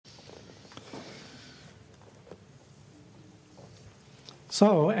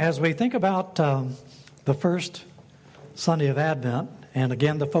So, as we think about the first Sunday of Advent, and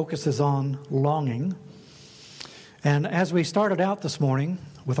again, the focus is on longing. And as we started out this morning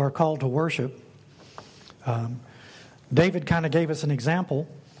with our call to worship, David kind of gave us an example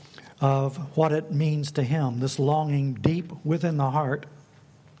of what it means to him, this longing deep within the heart.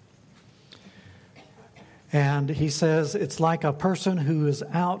 And he says it's like a person who is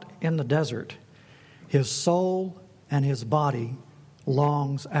out in the desert. His soul and his body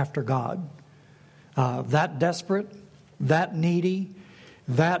longs after God. That desperate, that needy,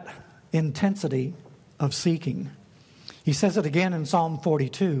 that intensity of seeking. He says it again in Psalm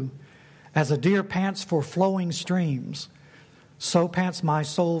 42, as a deer pants for flowing streams, so pants my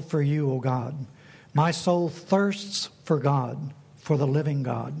soul for you, O God. My soul thirsts for God, for the living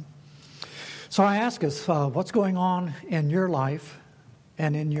God. So I ask us, what's going on in your life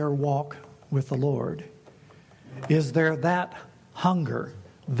and in your walk with the Lord? Is there that hunger,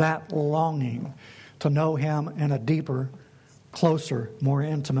 that longing to know Him in a deeper, closer, more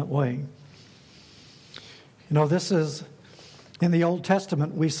intimate way? You know, this is, in the Old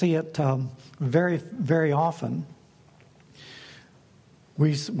Testament, we see it very, very often.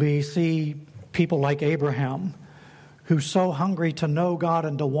 We see people like Abraham, who's so hungry to know God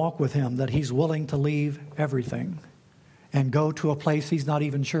and to walk with Him that he's willing to leave everything and go to a place he's not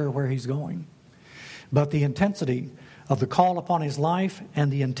even sure where he's going. But the intensity of the call upon his life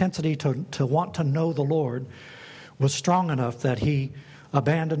and the intensity to want to know the Lord was strong enough that he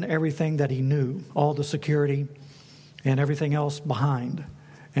abandoned everything that he knew, all the security and everything else behind,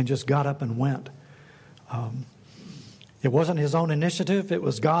 and just got up and went. It wasn't his own initiative, it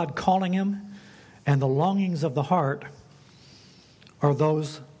was God calling him, and the longings of the heart are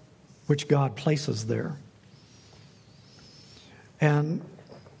those which God places there. And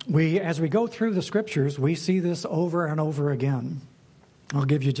as we go through the Scriptures, we see this over and over again. I'll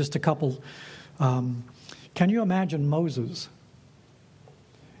give you just a couple. Can you imagine Moses?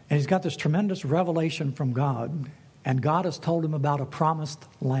 And he's got this tremendous revelation from God, and God has told him about a promised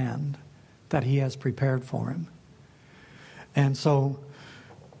land that He has prepared for him. And so,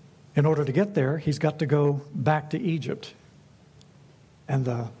 in order to get there, he's got to go back to Egypt. And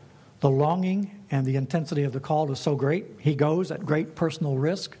the longing and the intensity of the call is so great. He goes at great personal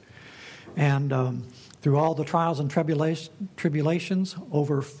risk. And through all the trials and tribulations,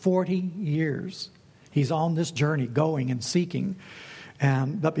 over 40 years, he's on this journey, going and seeking.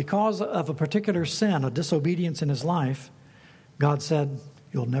 But because of a particular sin, a disobedience in his life, God said,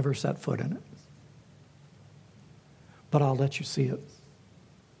 "You'll never set foot in it. But I'll let you see it."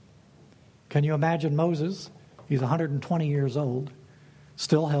 Can you imagine Moses? He's 120 years old,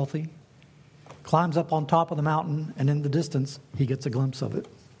 still healthy, climbs up on top of the mountain, and in the distance, he gets a glimpse of it.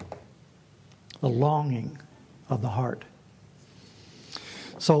 The longing of the heart.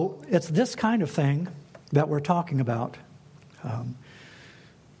 So it's this kind of thing that we're talking about.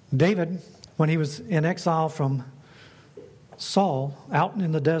 David, when he was in exile from Saul, out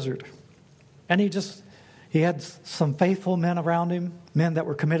in the desert, and he had some faithful men around him, men that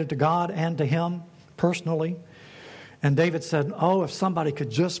were committed to God and to him personally. And David said, "Oh, if somebody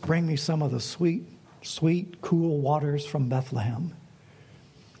could just bring me some of the sweet, sweet, cool waters from Bethlehem."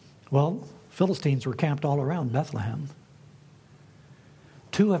 Well, Philistines were camped all around Bethlehem.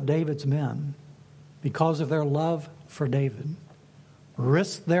 Two of David's men, because of their love for David,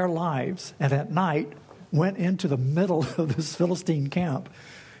 risked their lives and at night went into the middle of this Philistine camp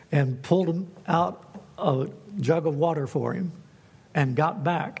and pulled him out a jug of water for him and got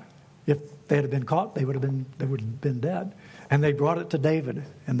back. If they had been caught, they would have been dead. And they brought it to David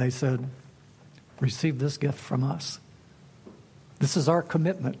and they said, "Receive this gift from us. This is our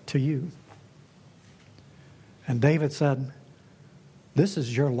commitment to you." And David said, "This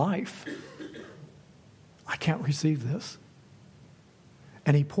is your life. I can't receive this."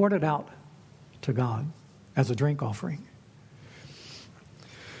 And he poured it out to God as a drink offering.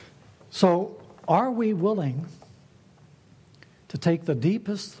 So, are we willing to take the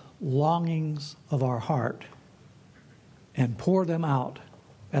deepest longings of our heart and pour them out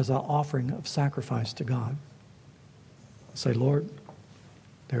as an offering of sacrifice to God? Say, "Lord,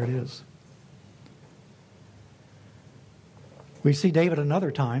 there it is." We see David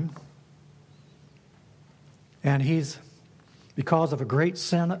another time, and he's, because of a great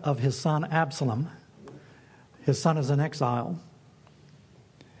sin of his son Absalom, his son is in exile.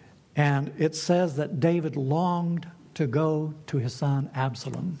 And it says that David longed to go to his son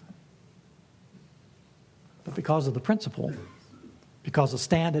Absalom. But because of the principle, because a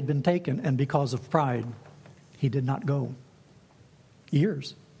stand had been taken, and because of pride, he did not go.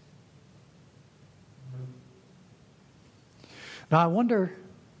 Years. Now, I wonder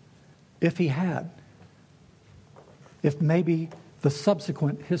if he had, if maybe the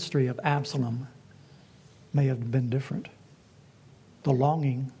subsequent history of Absalom may have been different. The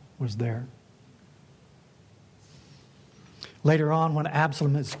longing was there. Later on, when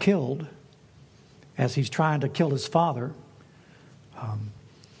Absalom is killed, as he's trying to kill his father,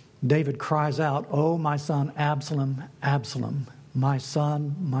 David cries out, "Oh, my son Absalom, Absalom, my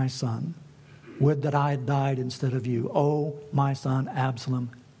son, would that I had died instead of you. Oh, my son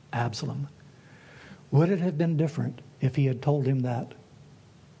Absalom, Absalom." Would it have been different if he had told him that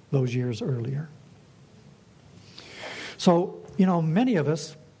those years earlier? So, many of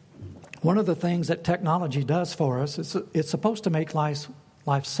us, one of the things that technology does for us, it's supposed to make life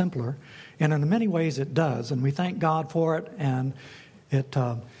simpler, and in many ways it does, and we thank God for it, and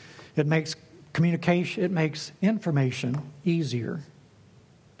it makes communication, it makes information easier,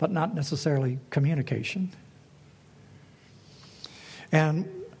 but not necessarily communication. And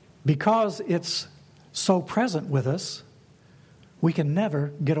because it's so present with us, we can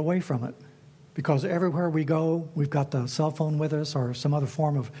never get away from it. Because everywhere we go, we've got the cell phone with us or some other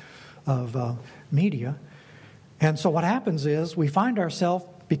form of media. And so what happens is we find ourselves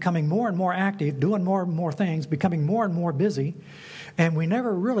becoming more and more active, doing more and more things, becoming more and more busy, and we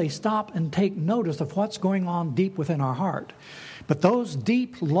never really stop and take notice of what's going on deep within our heart. But those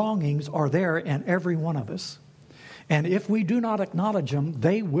deep longings are there in every one of us. And if we do not acknowledge them,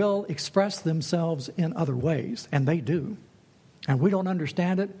 they will express themselves in other ways, and they do. And we don't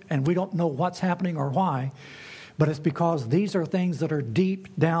understand it, and we don't know what's happening or why, but it's because these are things that are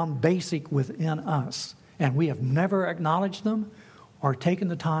deep down basic within us, and we have never acknowledged them or taken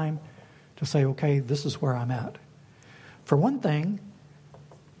the time to say, okay, this is where I'm at. For one thing,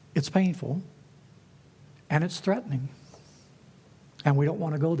 it's painful, and it's threatening, and we don't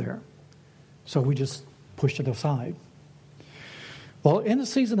want to go there, so we just push it aside. Well, in the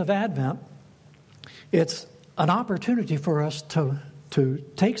season of Advent, it's an opportunity for us to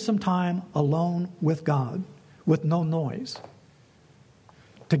take some time alone with God, with no noise.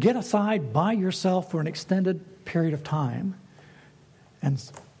 To get aside by yourself for an extended period of time and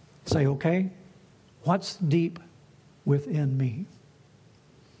say, okay, what's deep within me?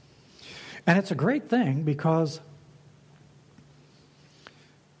 And it's a great thing because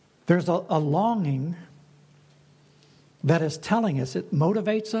there's a longing that is telling us, it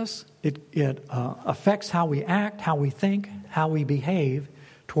motivates us, it affects how we act, how we think, how we behave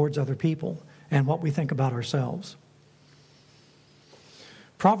towards other people, and what we think about ourselves.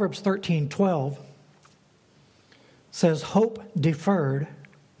 Proverbs 13:12 says, "Hope deferred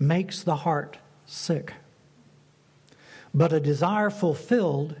makes the heart sick, but a desire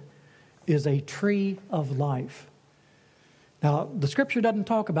fulfilled is a tree of life." Now, the Scripture doesn't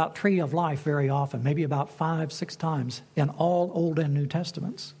talk about tree of life very often, maybe about 5-6 times in all Old and New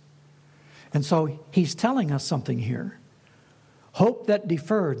Testaments. And so he's telling us something here. Hope that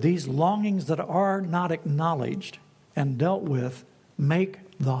deferred, these longings that are not acknowledged and dealt with, make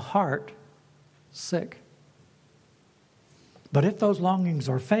the heart sick. But if those longings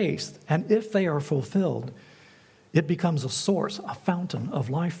are faced, and if they are fulfilled, it becomes a source, a fountain of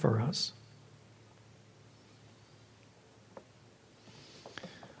life for us.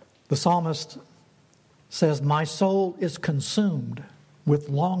 The psalmist says, "My soul is consumed with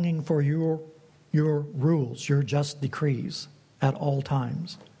longing for your rules, your just decrees at all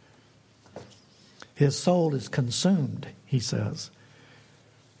times." His soul is consumed, he says.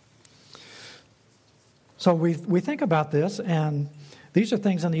 So we think about this, and these are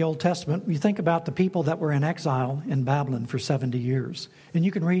things in the Old Testament. We think about the people that were in exile in Babylon for 70 years. And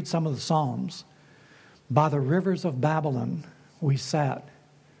you can read some of the Psalms. "By the rivers of Babylon we sat,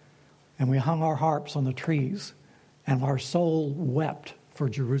 and we hung our harps on the trees, and our soul wept for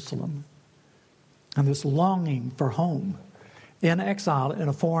Jerusalem." And this longing for home in exile in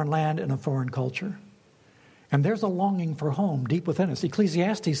a foreign land, in a foreign culture. And there's a longing for home deep within us.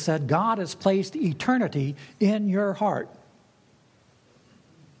 Ecclesiastes said, God has placed eternity in your heart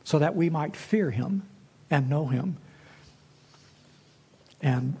so that we might fear him and know him.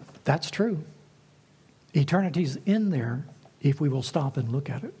 And that's true. Eternity's in there if we will stop and look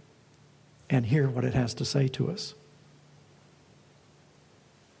at it and hear what it has to say to us.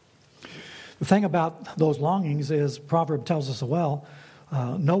 The thing about those longings is, Proverb tells us well,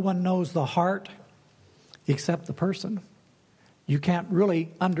 no one knows the heart except the person. You can't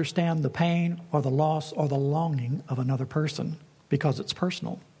really understand the pain or the loss or the longing of another person because it's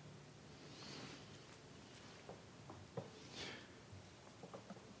personal.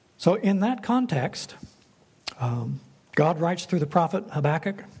 So in that context, God writes through the prophet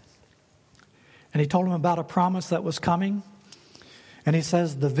Habakkuk, and he told him about a promise that was coming. And he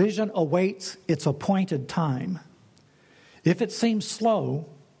says, the vision awaits its appointed time. If it seems slow,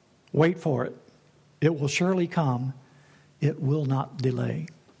 wait for it. It will surely come. It will not delay.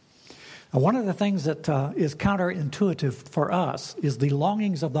 Now, one of the things that is counterintuitive for us is the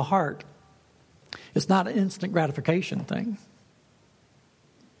longings of the heart. It's not an instant gratification thing.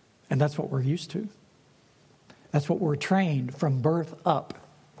 And that's what we're used to. That's what we're trained from birth up.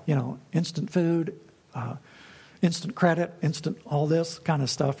 You know, instant food, instant credit, instant all this kind of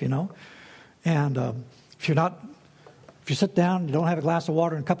stuff, you know. And if you sit down, you don't have a glass of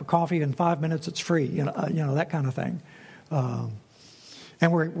water and a cup of coffee, in 5 minutes it's free, you know, that kind of thing.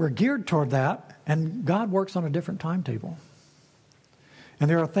 And we're geared toward that, and God works on a different timetable. And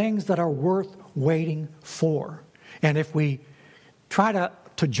there are things that are worth waiting for. And if we try to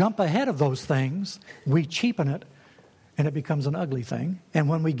jump ahead of those things, we cheapen it, and it becomes an ugly thing. And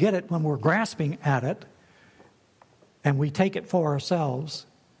when we get it, when we're grasping at it, and we take it for ourselves,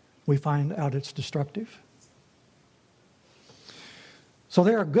 we find out it's destructive. So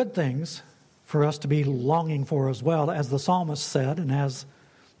there are good things for us to be longing for as well, as the psalmist said, and as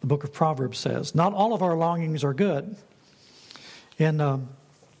the book of Proverbs says. Not all of our longings are good. On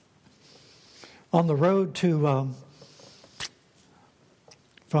the road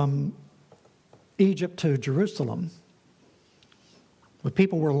from Egypt to Jerusalem, the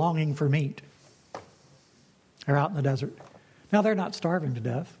people were longing for meat. They're out in the desert. Now, they're not starving to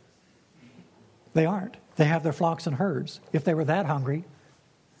death. They aren't. They have their flocks and herds. If they were that hungry,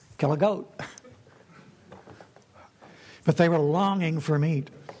 kill a goat. But they were longing for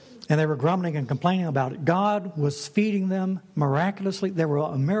meat, and they were grumbling and complaining about it. God was feeding them miraculously. There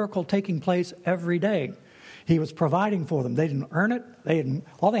was a miracle taking place every day. He was providing for them. They didn't earn it.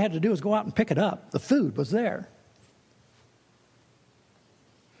 All they had to do was go out and pick it up. The food was there.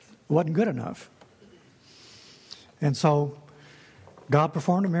 It wasn't good enough. And so God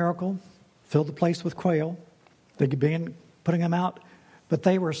performed a miracle, filled the place with quail. They began putting them out. But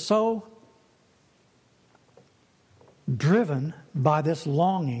they were so driven by this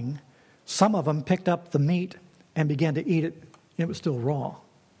longing, some of them picked up the meat and began to eat it. It was still raw.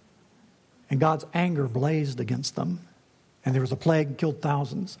 And God's anger blazed against them. And there was a plague and killed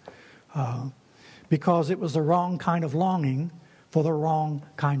thousands. Because it was the wrong kind of longing for the wrong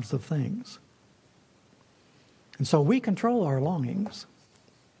kinds of things. And so we control our longings.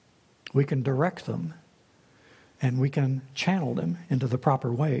 We can direct them. And we can channel them into the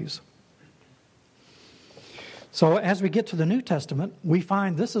proper ways. So as we get to the New Testament, we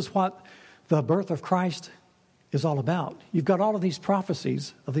find this is what the birth of Christ is all about. You've got all of these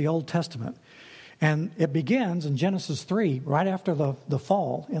prophecies of the Old Testament. And it begins in Genesis 3, right after the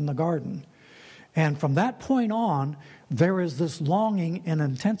fall in the garden. And from that point on, there is this longing and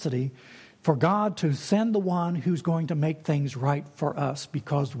intensity for God to send the one who's going to make things right for us,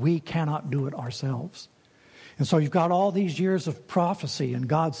 because we cannot do it ourselves. And so you've got all these years of prophecy and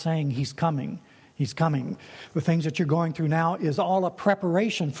God saying He's coming. He's coming. The things that you're going through now is all a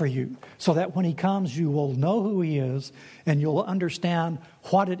preparation for you, so that when He comes, you will know who He is and you'll understand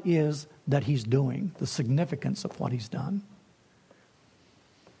what it is that He's doing, the significance of what He's done.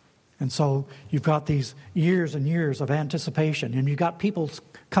 And so you've got these years and years of anticipation, and you've got people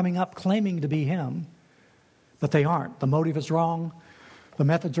coming up claiming to be Him, but they aren't. The motive is wrong. The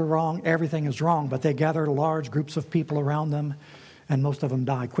methods are wrong. Everything is wrong, but they gather large groups of people around them, and most of them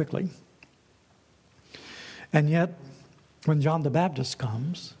die quickly. And yet, when John the Baptist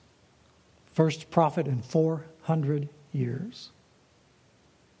comes, first prophet in 400 years,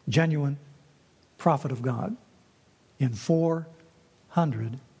 genuine prophet of God in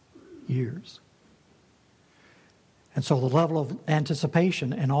 400 years. And so the level of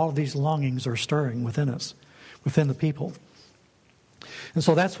anticipation and all of these longings are stirring within us, within the people. And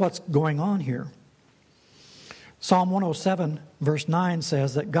so that's what's going on here. Psalm 107, verse 9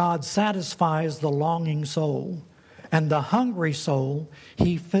 says that God satisfies the longing soul, and the hungry soul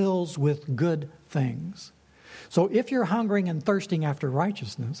He fills with good things. So if you're hungering and thirsting after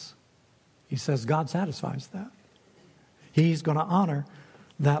righteousness, He says God satisfies that. He's going to honor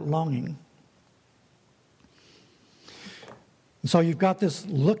that longing. And so you've got this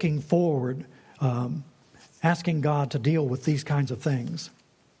looking forward, asking God to deal with these kinds of things.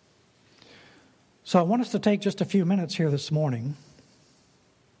 So I want us to take just a few minutes here this morning,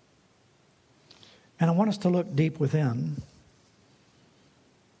 and I want us to look deep within.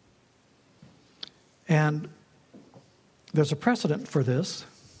 And there's a precedent for this,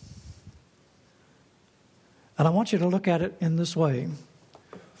 and I want you to look at it in this way.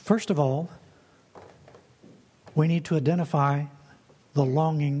 First of all, we need to identify the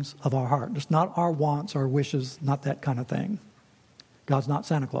longings of our heart. It's not our wants, our wishes, not that kind of thing. God's not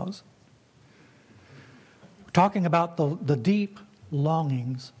Santa Claus. We're talking about the deep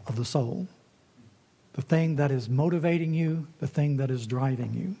longings of the soul. The thing that is motivating you, the thing that is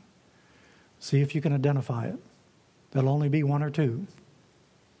driving you. See if you can identify it. There'll only be one or two.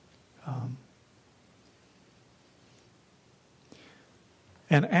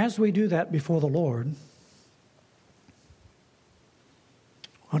 And as we do that before the Lord,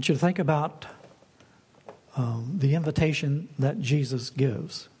 I want you to think about the invitation that Jesus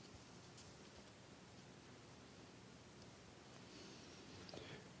gives.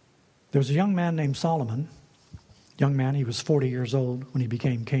 There was a young man named Solomon. Young man, he was 40 years old when he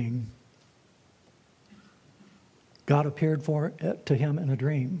became king. God appeared to him in a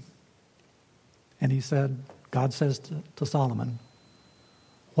dream. And he said, God says to Solomon,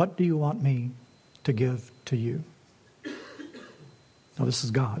 what do you want me to give to you? Now, this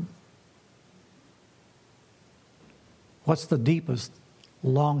is God. What's the deepest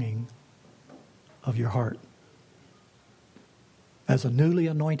longing of your heart? As a newly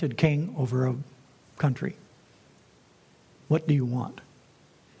anointed king over a country, what do you want?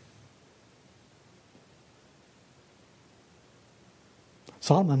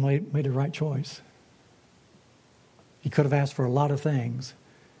 Solomon made the right choice. He could have asked for a lot of things.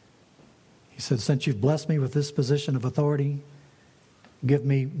 He said, since you've blessed me with this position of authority, give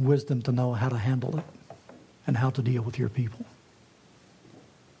me wisdom to know how to handle it and how to deal with your people.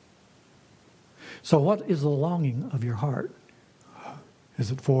 So what is the longing of your heart?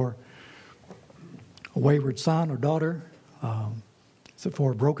 Is it for a wayward son or daughter? Is it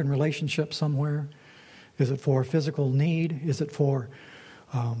for a broken relationship somewhere? Is it for a physical need? Is it for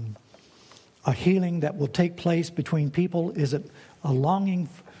a healing that will take place between people? Is it a longing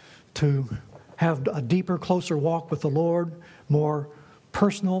to have a deeper, closer walk with the Lord, more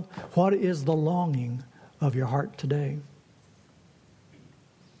personal? What is the longing of your heart today?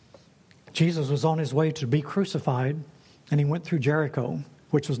 Jesus was on his way to be crucified, and he went through Jericho,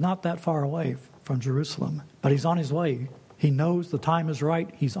 which was not that far away from Jerusalem. But he's on his way. He knows the time is right.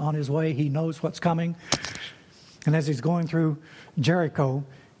 He's on his way. He knows what's coming. And as he's going through Jericho,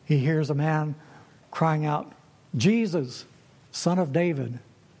 he hears a man crying out, Jesus, Son of David,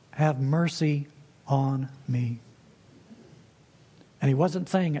 have mercy on me. And he wasn't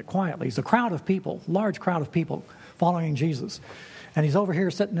saying it quietly. It's a crowd of people, large crowd of people following Jesus. And he's over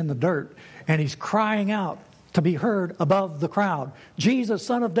here sitting in the dirt, and he's crying out to be heard above the crowd. Jesus,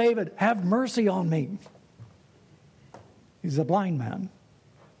 Son of David, have mercy on me. He's a blind man.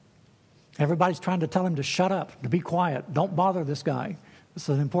 Everybody's trying to tell him to shut up, to be quiet. Don't bother this guy. This is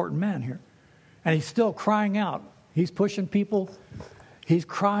an important man here. And he's still crying out. He's pushing people. He's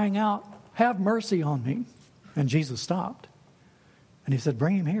crying out, have mercy on me. And Jesus stopped. And he said,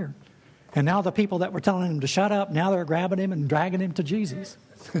 bring him here. And now the people that were telling him to shut up, now they're grabbing him and dragging him to Jesus.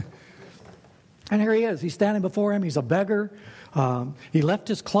 And here he is. He's standing before him. He's a beggar. He left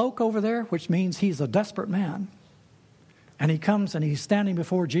his cloak over there, which means he's a desperate man. And he comes and he's standing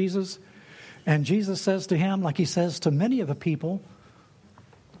before Jesus. And Jesus says to him, like he says to many of the people,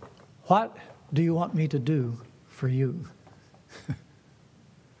 what do you want me to do for you?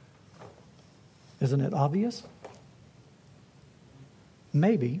 Isn't it obvious?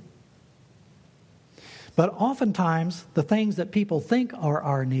 Maybe. But oftentimes, the things that people think are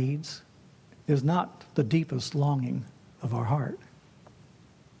our needs is not the deepest longing of our heart.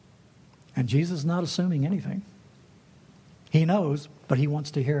 And Jesus is not assuming anything. He knows, but he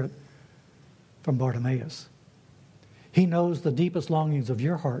wants to hear it from Bartimaeus. He knows the deepest longings of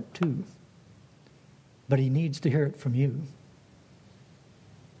your heart too. But he needs to hear it from you.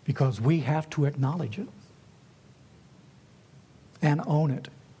 Because we have to acknowledge it. And own it.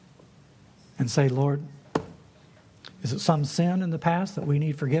 And say, Lord, is it some sin in the past that we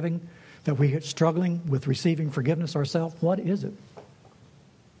need forgiving? That we are struggling with receiving forgiveness ourselves? What is it?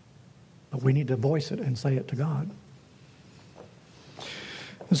 But we need to voice it and say it to God.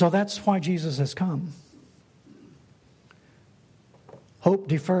 And so that's why Jesus has come. Hope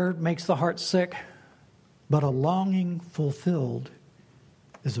deferred makes the heart sick, but a longing fulfilled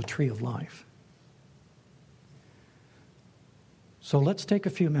is a tree of life. So let's take a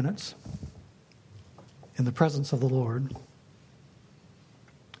few minutes in the presence of the Lord.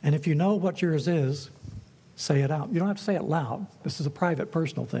 And if you know what yours is, say it out. You don't have to say it loud. This is a private,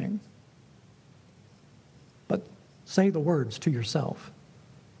 personal thing. But say the words to yourself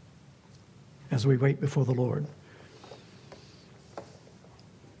as we wait before the Lord.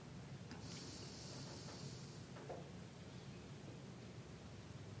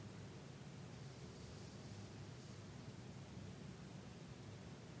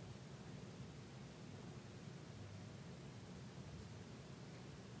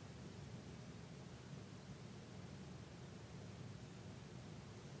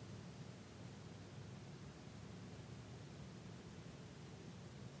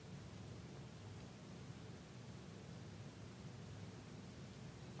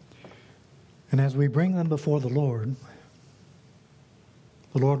 And as we bring them before the Lord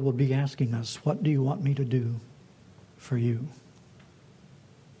will be asking us, what do you want me to do for you?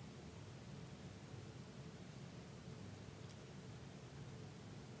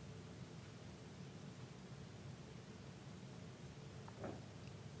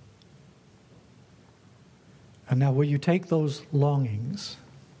 And now will you take those longings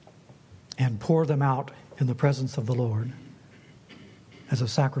and pour them out in the presence of the Lord as a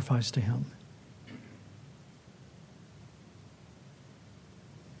sacrifice to Him?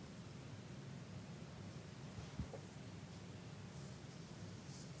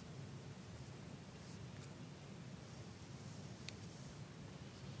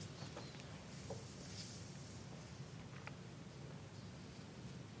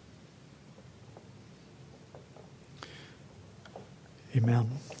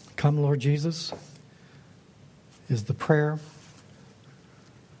 Amen. Come, Lord Jesus, is the prayer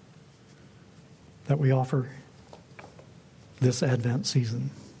that we offer this Advent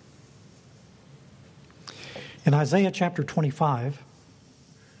season. In Isaiah chapter 25,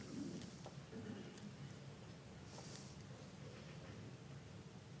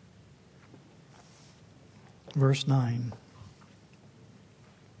 verse 9,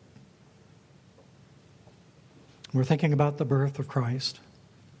 we're thinking about the birth of Christ.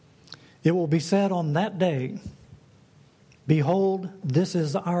 It will be said on that day, behold, this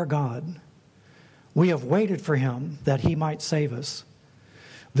is our God. We have waited for Him that He might save us.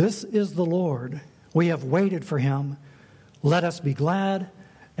 This is the Lord. We have waited for Him. Let us be glad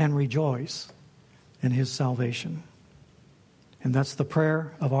and rejoice in His salvation. And that's the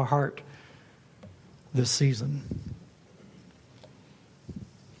prayer of our heart this season.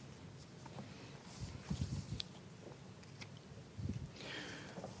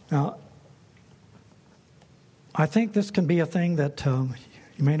 Now, I think this can be a thing that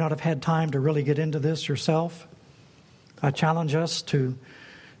you may not have had time to really get into this yourself. I challenge us to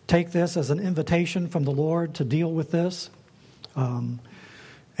take this as an invitation from the Lord to deal with this and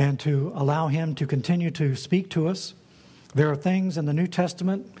to allow Him to continue to speak to us. There are things in the New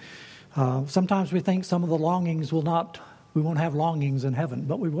Testament. Sometimes we think some of the longings we won't have longings in heaven,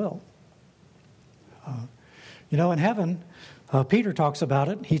 but we will. In heaven, Peter talks about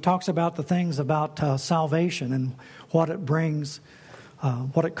it. He talks about the things about salvation and what it brings,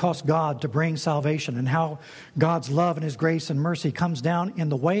 what it costs God to bring salvation, and how God's love and His grace and mercy comes down in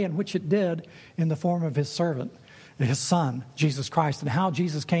the way in which it did in the form of His servant, His Son, Jesus Christ, and how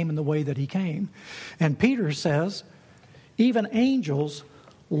Jesus came in the way that He came. And Peter says, even angels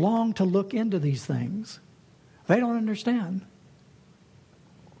long to look into these things. They don't understand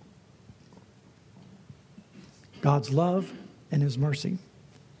God's love and His mercy.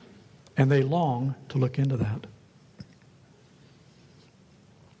 And they long to look into that.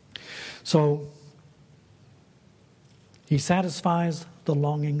 So, He satisfies the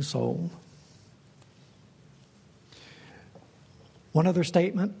longing soul. One other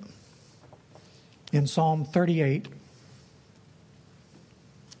statement in Psalm 38.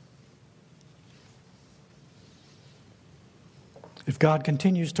 If God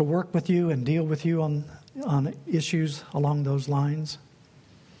continues to work with you and deal with you on issues along those lines,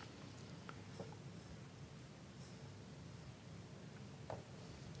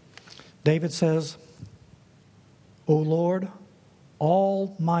 David says, O Lord,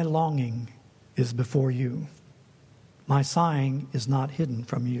 all my longing is before you. My sighing is not hidden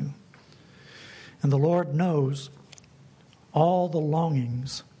from you. And the Lord knows all the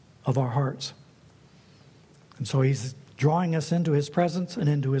longings of our hearts. And so He's drawing us into His presence and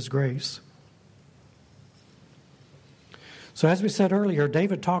into His grace. So as we said earlier,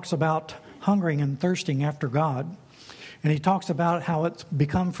 David talks about hungering and thirsting after God. And he talks about how it's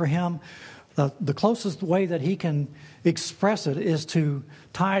become for him the closest way that he can express it is to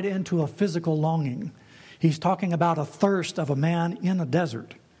tie it into a physical longing. He's talking about a thirst of a man in a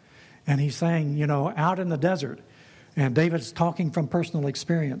desert. And he's saying, out in the desert. And David's talking from personal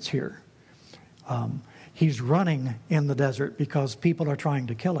experience here. He's running in the desert because people are trying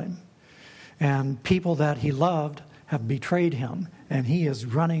to kill him. And people that he loved have betrayed him. And he is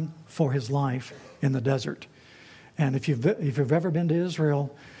running for his life in the desert. And if you've ever been to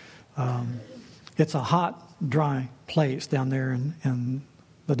Israel, it's a hot, dry place down there in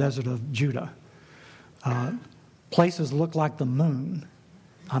the desert of Judah. Places look like the moon.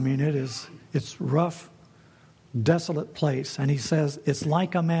 I mean, it's rough, desolate place. And he says, it's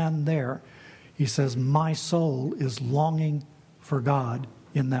like a man there. He says, my soul is longing for God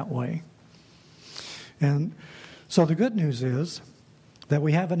in that way. And so the good news is that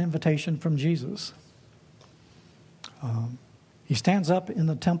we have an invitation from Jesus. He stands up in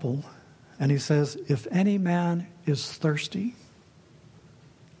the temple and he says, if any man is thirsty,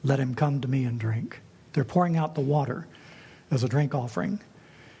 let him come to me and drink. They're pouring out the water as a drink offering.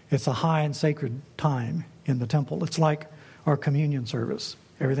 It's a high and sacred time in the temple. It's like our communion service.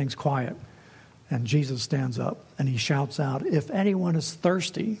 Everything's quiet. And Jesus stands up and he shouts out, if anyone is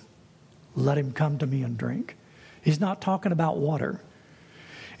thirsty, let him come to me and drink. He's not talking about water.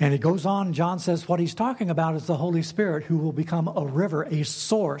 And it goes on, John says what he's talking about is the Holy Spirit, who will become a river, a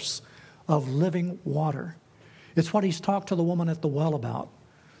source of living water. It's what he's talked to the woman at the well about.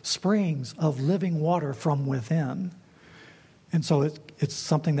 Springs of living water from within. And so it's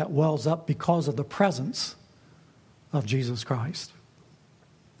something that wells up because of the presence of Jesus Christ.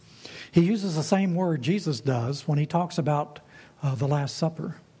 He uses the same word Jesus does when he talks about the Last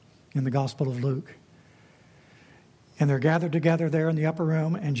Supper in the Gospel of Luke. And they're gathered together there in the upper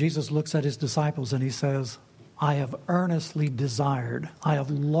room, and Jesus looks at his disciples and he says, I have earnestly desired, I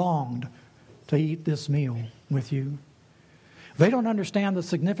have longed to eat this meal with you. They don't understand the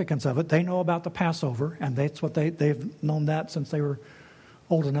significance of it. They know about the Passover, and that's what they've known that since they were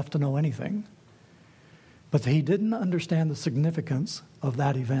old enough to know anything. But he didn't understand the significance of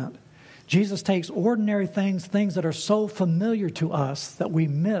that event. Jesus takes ordinary things that are so familiar to us that we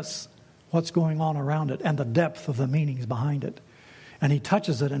miss what's going on around it and the depth of the meanings behind it. And he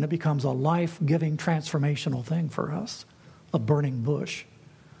touches it and it becomes a life-giving, transformational thing for us. A burning bush.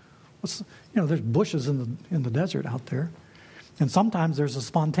 There's bushes in the desert out there. And sometimes there's a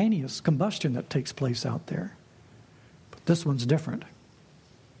spontaneous combustion that takes place out there. But this one's different.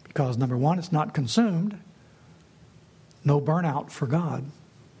 Because number one, it's not consumed. No burnout for God.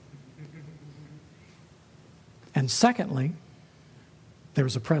 And secondly,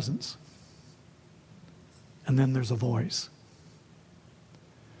 there's a presence. And then there's a voice.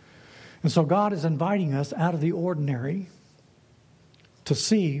 And so God is inviting us out of the ordinary to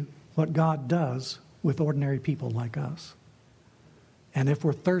see what God does with ordinary people like us. And if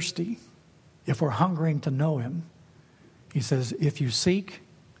we're thirsty, if we're hungering to know him, he says, if you seek,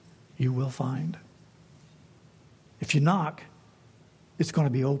 you will find. If you knock, it's going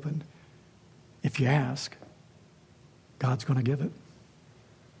to be opened. If you ask, God's going to give it.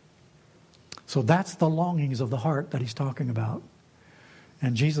 So that's the longings of the heart that he's talking about.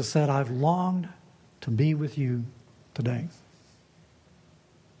 And Jesus said, I've longed to be with you today.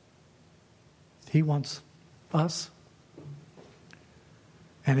 He wants us.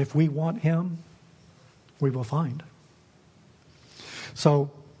 And if we want him, we will find. So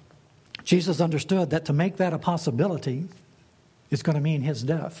Jesus understood that to make that a possibility is going to mean his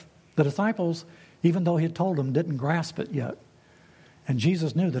death. The disciples, even though he had told them, didn't grasp it yet. And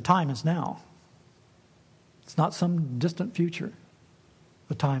Jesus knew the time is now. It's not some distant future.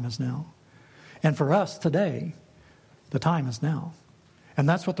 The time is now. And for us today, the time is now. And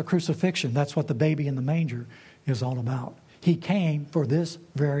that's what the crucifixion, that's what the baby in the manger is all about. He came for this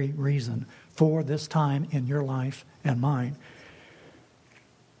very reason, for this time in your life and mine.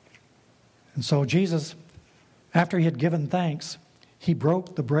 And so Jesus, after he had given thanks, he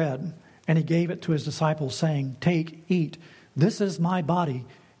broke the bread and he gave it to his disciples, saying, take, eat. This is my body.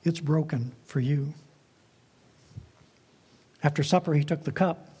 It's broken for you. After supper, he took the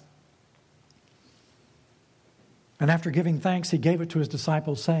cup. And after giving thanks, he gave it to his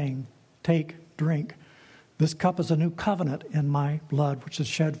disciples, saying, take, drink. This cup is a new covenant in my blood, which is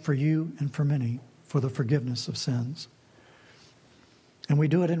shed for you and for many for the forgiveness of sins. And we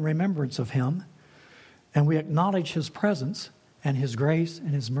do it in remembrance of him. And we acknowledge his presence and his grace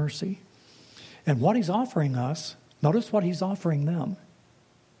and his mercy. And what he's offering us, notice what he's offering them.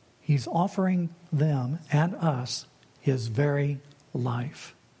 He's offering them and us his very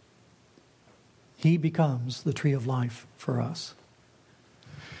life. He becomes the tree of life for us.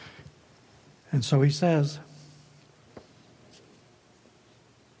 And so he says,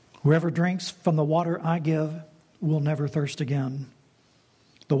 whoever drinks from the water I give will never thirst again.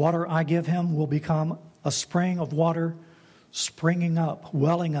 The water I give him will become a spring of water springing up,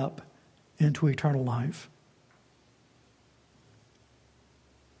 welling up into eternal life.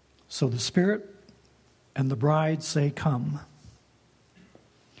 So the Spirit and the bride say, come.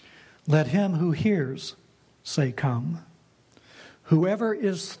 Let him who hears say, come. Whoever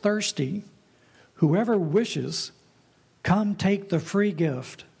is thirsty, whoever wishes, come take the free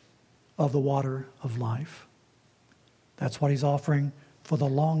gift of the water of life. That's what he's offering for the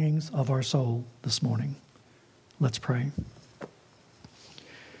longings of our soul this morning. Let's pray.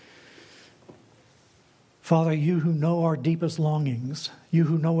 Father, you who know our deepest longings, you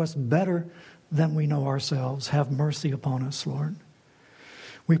who know us better than we know ourselves, have mercy upon us, Lord.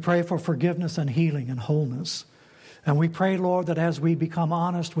 We pray for forgiveness and healing and wholeness And we pray, Lord, that as we become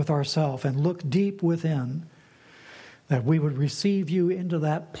honest with ourselves and look deep within, that we would receive you into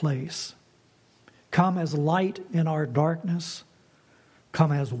that place. Come as light in our darkness.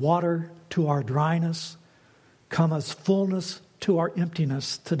 Come as water to our dryness. Come as fullness to our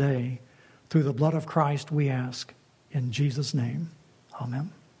emptiness today. Through the blood of Christ we ask. In Jesus' name,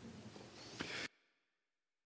 amen.